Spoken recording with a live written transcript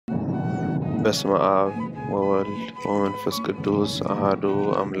በስመ አብ ወወልድ ወመንፈስ ቅዱስ አሐዱ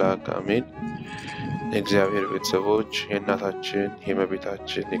አምላክ አሜን። የእግዚአብሔር ቤተሰቦች የእናታችን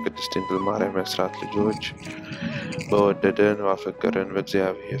የእመቤታችን የቅድስት ድንግል ማርያም የአስራት ልጆች በወደደን ባፈቀረን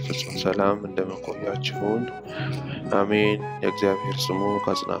በእግዚአብሔር ፍጹም ሰላም እንደምንቆያችሁን አሜን። የእግዚአብሔር ስሙ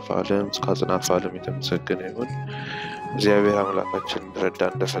ከአጽናፈ ዓለም እስከ አጽናፈ ዓለም የተመሰገነ ይሁን። እግዚአብሔር አምላካችን እንደረዳ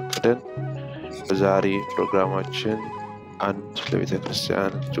እንደፈቀደን በዛሬ ፕሮግራማችን አንድ ለቤተ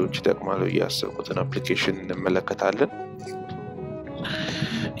ክርስቲያን ልጆች ይጠቅማሉ ያሰብኩትን አፕሊኬሽን እንመለከታለን።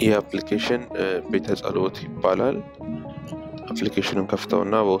 ይህ አፕሊኬሽን ቤተ ጸሎት ይባላል። አፕሊኬሽኑን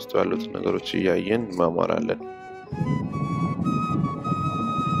ከፍተውና በውስጡ ያሉትን ነገሮች እያየን እንማማራለን።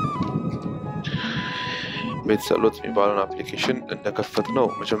 ቤተ ጸሎት የሚባለውን አፕሊኬሽን እንደከፈትነው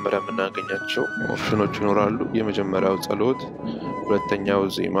መጀመሪያ የምናገኛቸው ኦፕሽኖች ይኖራሉ። የመጀመሪያው ጸሎት፣ ሁለተኛው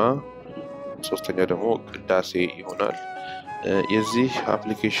ዜማ፣ ሶስተኛው ደግሞ ቅዳሴ ይሆናል። የዚህ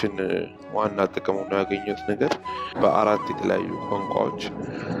አፕሊኬሽን ዋና ጥቅሙ ነው ያገኘሁት ነገር በአራት የተለያዩ ቋንቋዎች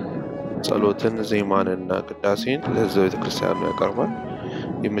ጸሎትን፣ ዜማንና ቅዳሴን ለሕዝበ ቤተክርስቲያኑ ያቀርባል።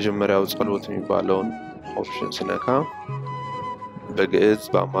 የመጀመሪያው ጸሎት የሚባለውን ኦፕሽን ስነካ በግዕዝ፣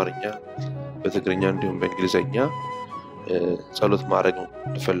 በአማርኛ፣ በትግርኛ እንዲሁም በእንግሊዘኛ ጸሎት ማድረግ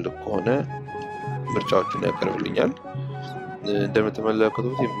ልፈልግ ከሆነ ምርጫዎቹን ያቀርብልኛል።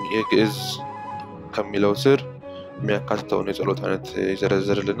 እንደምትመለከቱት የግዕዝ ከሚለው ስር የሚያካትተውን የጸሎት አይነት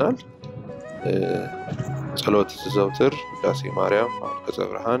ይዘረዝርልናል። ጸሎት ዘወትር፣ ውዳሴ ማርያም፣ አንቀጸ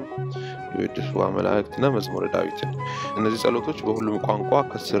ብርሃን፣ የወድሱ መላእክት እና መዝሙረ ዳዊትን። እነዚህ ጸሎቶች በሁሉም ቋንቋ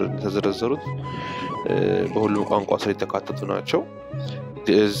ከስር እንደተዘረዘሩት በሁሉም ቋንቋ ስር የተካተቱ ናቸው።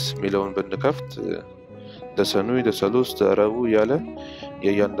 ግዕዝ የሚለውን ብንከፍት ደሰኑይ፣ ደሰሉስ፣ ደረቡ እያለ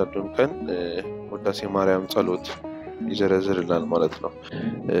የእያንዳንዱን ቀን ውዳሴ ማርያም ጸሎት ይዘረዝርልናል ማለት ነው።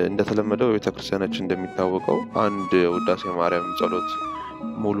 እንደተለመደው ቤተክርስቲያናችን እንደሚታወቀው አንድ ውዳሴ ማርያም ጸሎት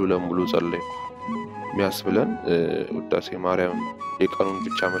ሙሉ ለሙሉ ጸለይ የሚያስብለን ውዳሴ ማርያም የቀኑን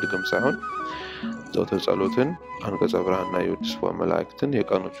ብቻ መድገም ሳይሆን ዘወትር ጸሎትን፣ አንቀጸ ብርሃንና የወድሱ መላእክትን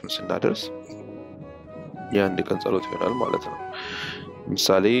የቀኖቹን ስናደርስ የአንድ ቀን ጸሎት ይሆናል ማለት ነው።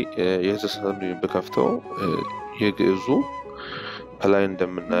 ምሳሌ የዘሰኑን ብከፍተው የግዕዙ ከላይ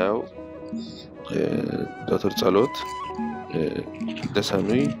እንደምናየው ዘወትር ጸሎት፣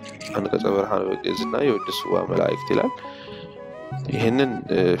 ደሰኑይ፣ አንቀጸ ብርሃን በግዕዝና የወድሱ መላእክት ይላል። ይህንን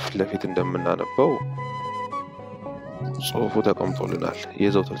ፊት ለፊት እንደምናነበው ጽሑፉ ተቀምጦልናል።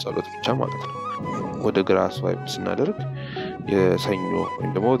 የዘወትር ጸሎት ብቻ ማለት ነው። ወደ ግራ ስዋይፕ ስናደርግ የሰኞ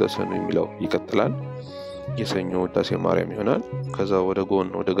ወይም ደግሞ ደሰኑይ የሚለው ይቀጥላል። የሰኞ ውዳሴ ማርያም ይሆናል። ከዛ ወደ ጎን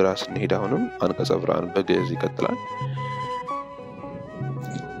ወደ ግራ ስንሄድ አሁንም አንቀጸ ብርሃን በግዕዝ ይቀጥላል።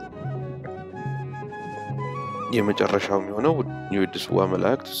 የመጨረሻው የሚሆነው የወድሱ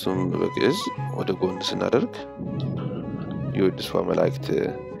መላእክት፣ እሱም በግዕዝ ወደ ጎን ስናደርግ የወድሱ መላእክት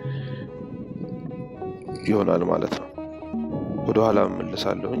ይሆናል ማለት ነው። ወደ ኋላ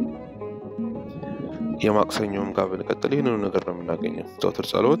እመለሳለሁኝ። የማክሰኞም ጋር ብንቀጥል ይህንኑ ነገር ነው የምናገኘው። ዘወትር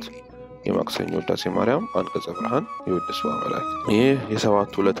ጸሎት፣ የማክሰኞ ውዳሴ ማርያም፣ አንቀጸ ብርሃን፣ የወድሱ መላእክት። ይህ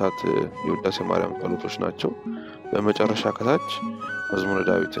የሰባቱ ዕለታት የውዳሴ ማርያም ጸሎቶች ናቸው። በመጨረሻ ከታች መዝሙረ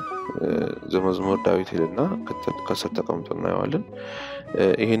ዳዊትን ዘመዝሙር ዳዊት ይልና ከስር ተቀምጦ እናየዋለን።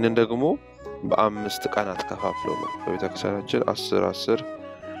 ይህንን ደግሞ በ5 ቀናት ከፋፍለው ነው በቤተክርስቲያናችን 10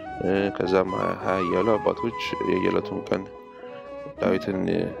 ከዛም 20 እያሉ አባቶች የየዕለቱን ቀን ዳዊትን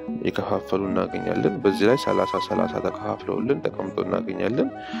የከፋፈሉ እናገኛለን። በዚህ ላይ 30 ተከፋፍለውልን ተቀምጦ እናገኛለን።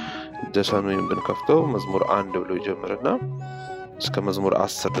 ደሰኑይን ብንከፍተው መዝሙር 1 ብሎ ይጀምርና እስከ መዝሙር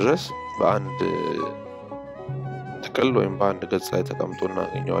 10 ድረስ በአንድ ጥቅል ወይም በአንድ ገጽ ላይ ተቀምጦ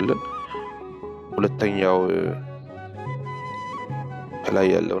እናገኘዋለን። ሁለተኛው ከላይ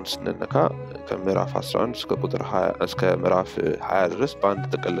ያለውን ስንነካ ከምዕራፍ 11 እስከ ቁጥር 20 እስከ ምዕራፍ 20 ድረስ በአንድ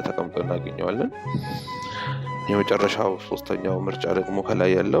ጥቅል ተቀምጦ እናገኘዋለን። የመጨረሻው ሶስተኛው ምርጫ ደግሞ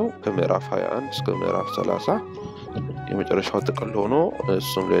ከላይ ያለው ከምዕራፍ 21 እስከ ምዕራፍ 30 የመጨረሻው ጥቅል ሆኖ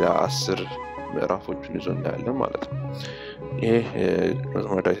እሱም ሌላ 10 ምዕራፎችን ይዞ እናያለን ማለት ነው። ይሄ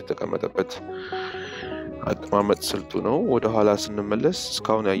መዝሙረ ዳዊት የተቀመጠበት አቀማመጥ ስልቱ ነው። ወደ ኋላ ስንመለስ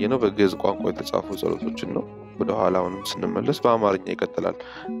እስካሁን ያየነው በግዕዝ ቋንቋ የተጻፉ ጸሎቶችን ነው። ወደ ኋላውንም ስንመለስ በአማርኛ ይቀጥላል።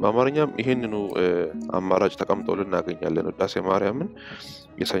 በአማርኛም ይህንኑ አማራጭ ተቀምጦልን እናገኛለን። ውዳሴ ማርያምን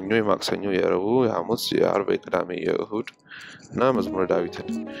የሰኞ፣ የማክሰኞ፣ የረቡዕ፣ የሐሙስ፣ የዓርብ፣ የቅዳሜ፣ የእሁድ እና መዝሙረ ዳዊትን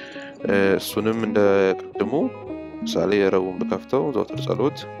እሱንም እንደ ቅድሙ ምሳሌ የረቡዕን ብከፍተው ዘወትር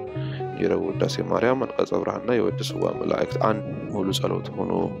ጸሎት፣ የረቡዕ ውዳሴ ማርያም፣ አንቀጸ ብርሃንና የወድሱ መላእክት አንድ ሙሉ ጸሎት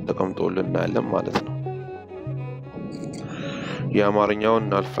ሆኖ ተቀምጦልን እናያለን ማለት ነው። የአማርኛውን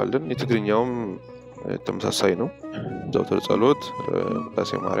እናልፋለን። የትግርኛውም ተመሳሳይ ነው። ዘወትር ጸሎት፣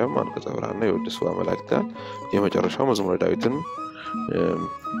 ውዳሴ ማርያም፣ አንቀጸ ብርሃንና የወድሱ መላእክት። የመጨረሻው መዝሙረ ዳዊትን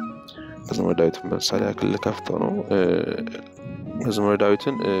መዝሙረ ዳዊትን በምሳሌ ያክል ከፍተው ነው መዝሙረ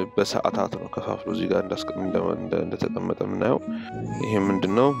ዳዊትን በሰዓታት ነው ከፋፍሎ እዚህ ጋር እንደተቀመጠ የምናየው። ይሄ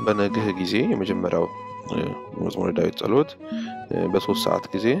ምንድነው? በነግህ ጊዜ የመጀመሪያው መዝሙረ ዳዊት ጸሎት በ3 ሰዓት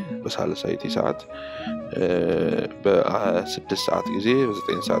ጊዜ፣ በሳልሳይቲ ሰዓት፣ በ6 ሰዓት ጊዜ፣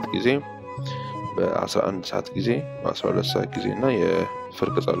 በ9 ሰዓት ጊዜ፣ በ11 ሰዓት ጊዜ፣ በ12 ሰዓት ጊዜ እና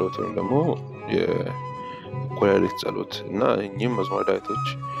የፍርቅ ጸሎት ወይም ደግሞ የኮሌሊት ጸሎት እና እኚህም መዝሙረ ዳዊቶች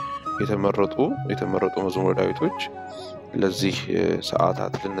የተመረጡ መዝሙረ ዳዊቶች ለዚህ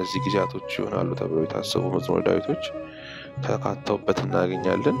ሰዓታት ለነዚህ ጊዜያቶች ይሆናሉ ተብለው የታሰቡ መዝሙረ ዳዊቶች ተካተውበት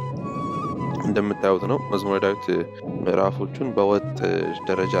እናገኛለን። እንደምታዩት ነው መዝሙረ ዳዊት ምዕራፎቹን በወጥ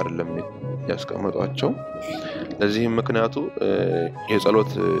ደረጃ አይደለም ያስቀመጧቸው። ለዚህም ምክንያቱ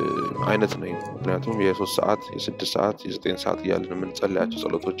የጸሎት አይነት ነው። ምክንያቱም የ3 ሰዓት፣ የ6 ሰዓት፣ የ9 ሰዓት እያልን የምንጸልያቸው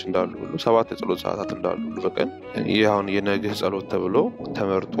ጸሎቶች እንዳሉ ሁሉ 7 የጸሎት ሰዓታት እንዳሉ ሁሉ በቀን ይህ አሁን የነግህ ጸሎት ተብሎ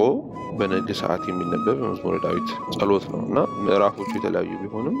ተመርጦ በነግህ ሰዓት የሚነበብ መዝሙረ ዳዊት ጸሎት ነው እና ምዕራፎቹ የተለያዩ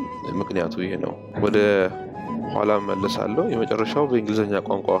ቢሆንም ምክንያቱ ይሄ ነው። ወደ ኋላ መለሳለሁ። የመጨረሻው በእንግሊዘኛ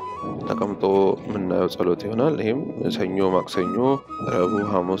ቋንቋ ተቀምጦ የምናየው ጸሎት ይሆናል። ይሄም ሰኞ፣ ማክሰኞ፣ ረቡዕ፣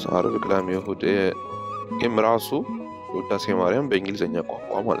 ሐሙስ፣ ዓርብ፣ ቅዳሜ፣ እሁድ ይህም ራሱ ውዳሴ ማርያም በእንግሊዘኛ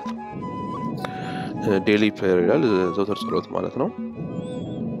ቋንቋ ማለት ነው። ዴሊ ፕሬየር ይላል፣ ዘወትር ጸሎት ማለት ነው።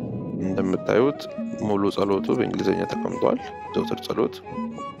 እንደምታዩት ሙሉ ጸሎቱ በእንግሊዘኛ ተቀምጧል። ዘወትር ጸሎት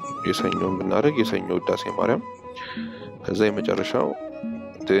የሰኞን ብናደርግ የሰኞ ውዳሴ ማርያም፣ ከዛ የመጨረሻው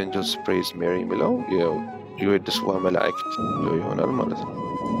the angels praise Mary የሚለው የወድስዋ መላእክት ይሆናል ማለት ነው።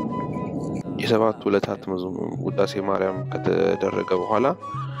 የሰባቱ ዕለታት ውዳሴ ማርያም ከተደረገ በኋላ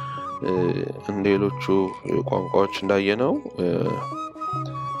እንደ ሌሎቹ ቋንቋዎች እንዳየነው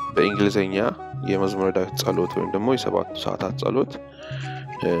በእንግሊዘኛ የመዝሙረ ዳዊት ጸሎት ወይም ደግሞ የሰባቱ ሰዓታት ጸሎት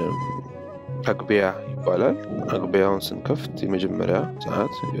አግቢያ ይባላል። አግቢያውን ስንከፍት የመጀመሪያ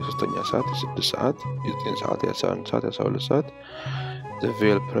ሰዓት፣ የ3ኛ ሰዓት፣ የ6 ሰዓት፣ የ9 ሰዓት፣ የ11 ሰዓት፣ የ12 ሰዓት the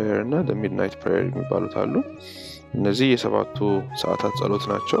veil prayer እና the midnight prayer የሚባሉት አሉ። እነዚህ የሰባቱ ሰዓታት ጸሎት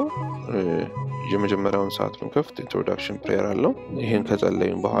ናቸው። የመጀመሪያውን ሰዓት ብንከፍት introduction prayer አለው። ይሄን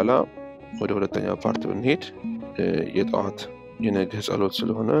ከጸለይን በኋላ ወደ ሁለተኛው ፓርት ብንሄድ የጠዋት የነግህ ጸሎት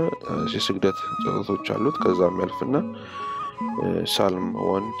ስለሆነ የስግደት ጸሎቶች አሉት። ከዛም ያልፍና ሳልም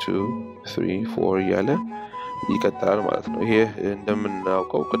 1 2 3 4 እያለ ይቀጥላል ማለት ነው። ይሄ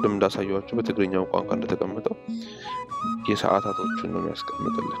እንደምናውቀው ቅድም እንዳሳየኋችሁ በትግርኛው ቋንቋ እንደተቀመጠው የሰዓታቶቹን ነው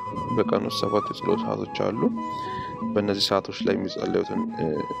የሚያስቀምጥልን። በቀን ውስጥ 7 የጸሎት ሰዓቶች አሉ። በእነዚህ ሰዓቶች ላይ የሚጸለዩትን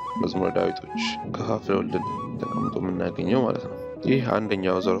መዝሙረ ዳዊቶች ከፋፍለውልን ተቀምጦ የምናገኘው ማለት ነው። ይህ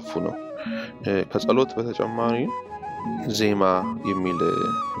አንደኛው ዘርፉ ነው። ከጸሎት በተጨማሪ ዜማ የሚል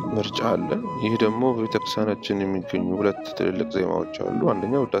ምርጫ አለ። ይህ ደግሞ በቤተክርስቲያናችን የሚገኙ 2 ትልልቅ ዜማዎች አሉ።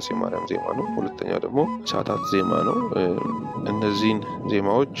 አንደኛው ውዳሴ ማርያም ዜማ ነው። ሁለተኛ ደግሞ ሰዓታት ዜማ ነው። እነዚህን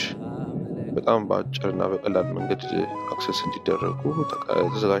ዜማዎች በጣም በአጭርና በቀላል መንገድ አክሰስ እንዲደረጉ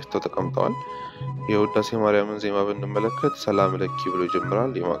ተዘጋጅተው ተቀምጠዋል። የውዳሴ ማርያምን ዜማ ብንመለከት ሰላም ለኪ ብሎ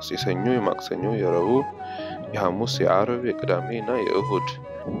ይጀምራል። የሰኞ፣ የማክሰኞ፣ የረቡዕ፣ የሐሙስ፣ የዓርብ፣ የቅዳሜ እና የእሁድ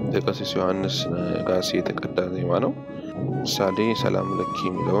በቀሲስ ዮሐንስ ነጋሲ የተቀዳ ዜማ ነው። ምሳሌ ሰላም ለኪ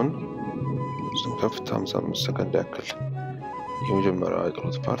የሚለውን ስንከፍት 55 ሰከንድ ያክል የመጀመሪያው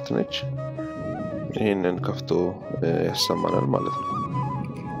የጸሎት ፓርት ነች። ይህንን ከፍቶ ያሰማናል ማለት ነው።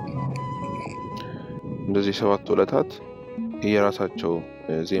 እንደዚህ 7 ዕለታት የራሳቸው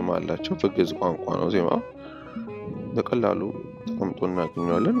ዜማ አላቸው። በግዕዝ ቋንቋ ነው ዜማ። በቀላሉ ተቀምጦ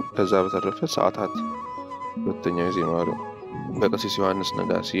እናገኘዋለን። ከዛ በተረፈ ሰዓታት ሁለተኛው ዜማ ነው። በቀሲስ ዮሐንስ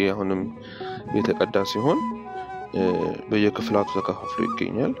ነጋሲ አሁንም የተቀዳ ሲሆን በየክፍላቱ ተከፋፍሎ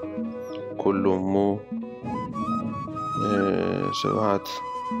ይገኛል። ኩሎሙ ስብሐት፣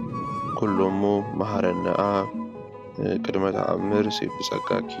 ኩሎሙ መሐረነ አብ፣ ቅድመ ተአምር፣ ሴብ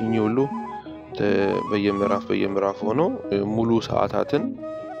ጸጋኪ ሁሉ በየምዕራፍ ሆኖ ሙሉ ሰዓታትን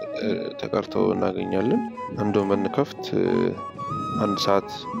ተቀርተው እናገኛለን። አንዱን ብንከፍት 1 ሰዓት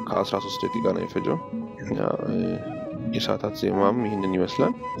ከ13 ደቂቃ ነው የሚፈጀው። የሰዓታት ዜማም ይህንን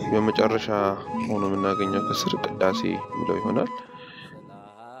ይመስላል። በመጨረሻ ሆኖ የምናገኘው ከስር ቅዳሴ የሚለው ይሆናል።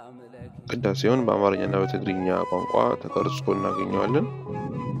 ቅዳሴውን በአማርኛና በትግርኛ ቋንቋ ተቀርጾ እናገኘዋለን።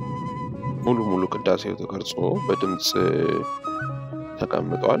 ሙሉ ቅዳሴው ተቀርጾ በድምጽ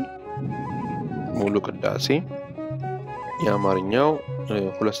ተቀምጧል። ሙሉ ቅዳሴ የአማርኛው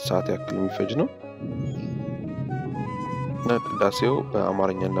 2 ሰዓት ያክል የሚፈጅ ነው እና ቅዳሴው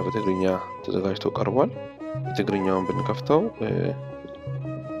በአማርኛና በትግርኛ ተዘጋጅቶ ቀርቧል። የትግርኛውን ብንከፍተው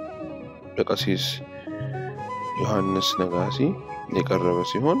በቀሲስ ዮሐንስ ነጋሲ የቀረበ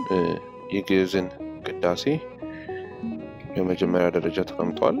ሲሆን የግዕዝን ቅዳሴ በመጀመሪያ ደረጃ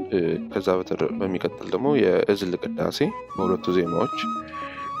ተቀምጧል። ከዛ በሚቀጥል ደግሞ የእዝል ቅዳሴ በሁለቱ ዜማዎች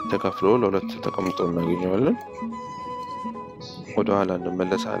ተከፍሎ ለሁለት ተቀምጦ እናገኘዋለን። ወደ ኋላ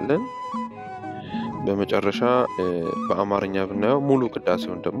እንመለሳለን። በመጨረሻ በአማርኛ ብናየው ሙሉ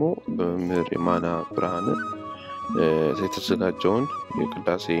ቅዳሴውን ደግሞ በመምህር የማና ብርሃነ የተዘጋጀውን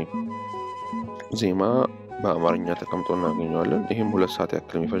የቅዳሴ ዜማ በአማርኛ ተቀምጦ እናገኘዋለን። ይህም 2 ሰዓት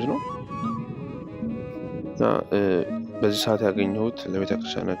ያክል የሚፈጅ ነው እና በዚህ ሰዓት ያገኘሁት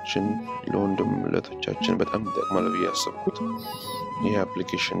ለቤተክርስቲያናችን ለወንድም ለቶቻችን በጣም ይጠቅማል ብዬ ያሰብኩት ይህ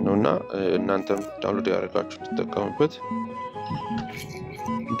አፕሊኬሽን ነው እና እናንተም ዳውንሎድ ያደርጋችሁ እንድትጠቀሙበት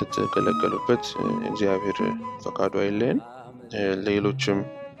እንድትገለገሉበት እግዚአብሔር ፈቃዱ አይለየን። ለሌሎችም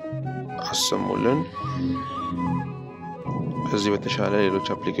አሰሙልን። ከዚህ በተሻለ ሌሎች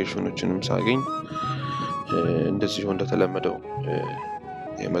አፕሊኬሽኖችንም ሳገኝ እንደዚሁ እንደተለመደው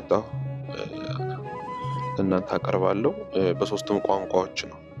የመጣው እናንተ አቀርባለሁ። በ3ቱም ቋንቋዎች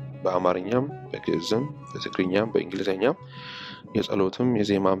ነው፣ በአማርኛም በግዕዝም በትግርኛም በእንግሊዘኛም የጸሎትም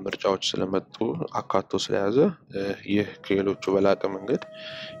የዜማ ምርጫዎች ስለመጡ አካቶ ስለያዘ ይህ ከሌሎቹ በላቀ መንገድ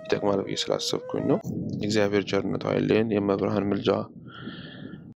ይጠቅማል ብዬ ስላሰብኩኝ ነው። እግዚአብሔር ቸርነቱ አይለየን። የመብርሃን ምልጃ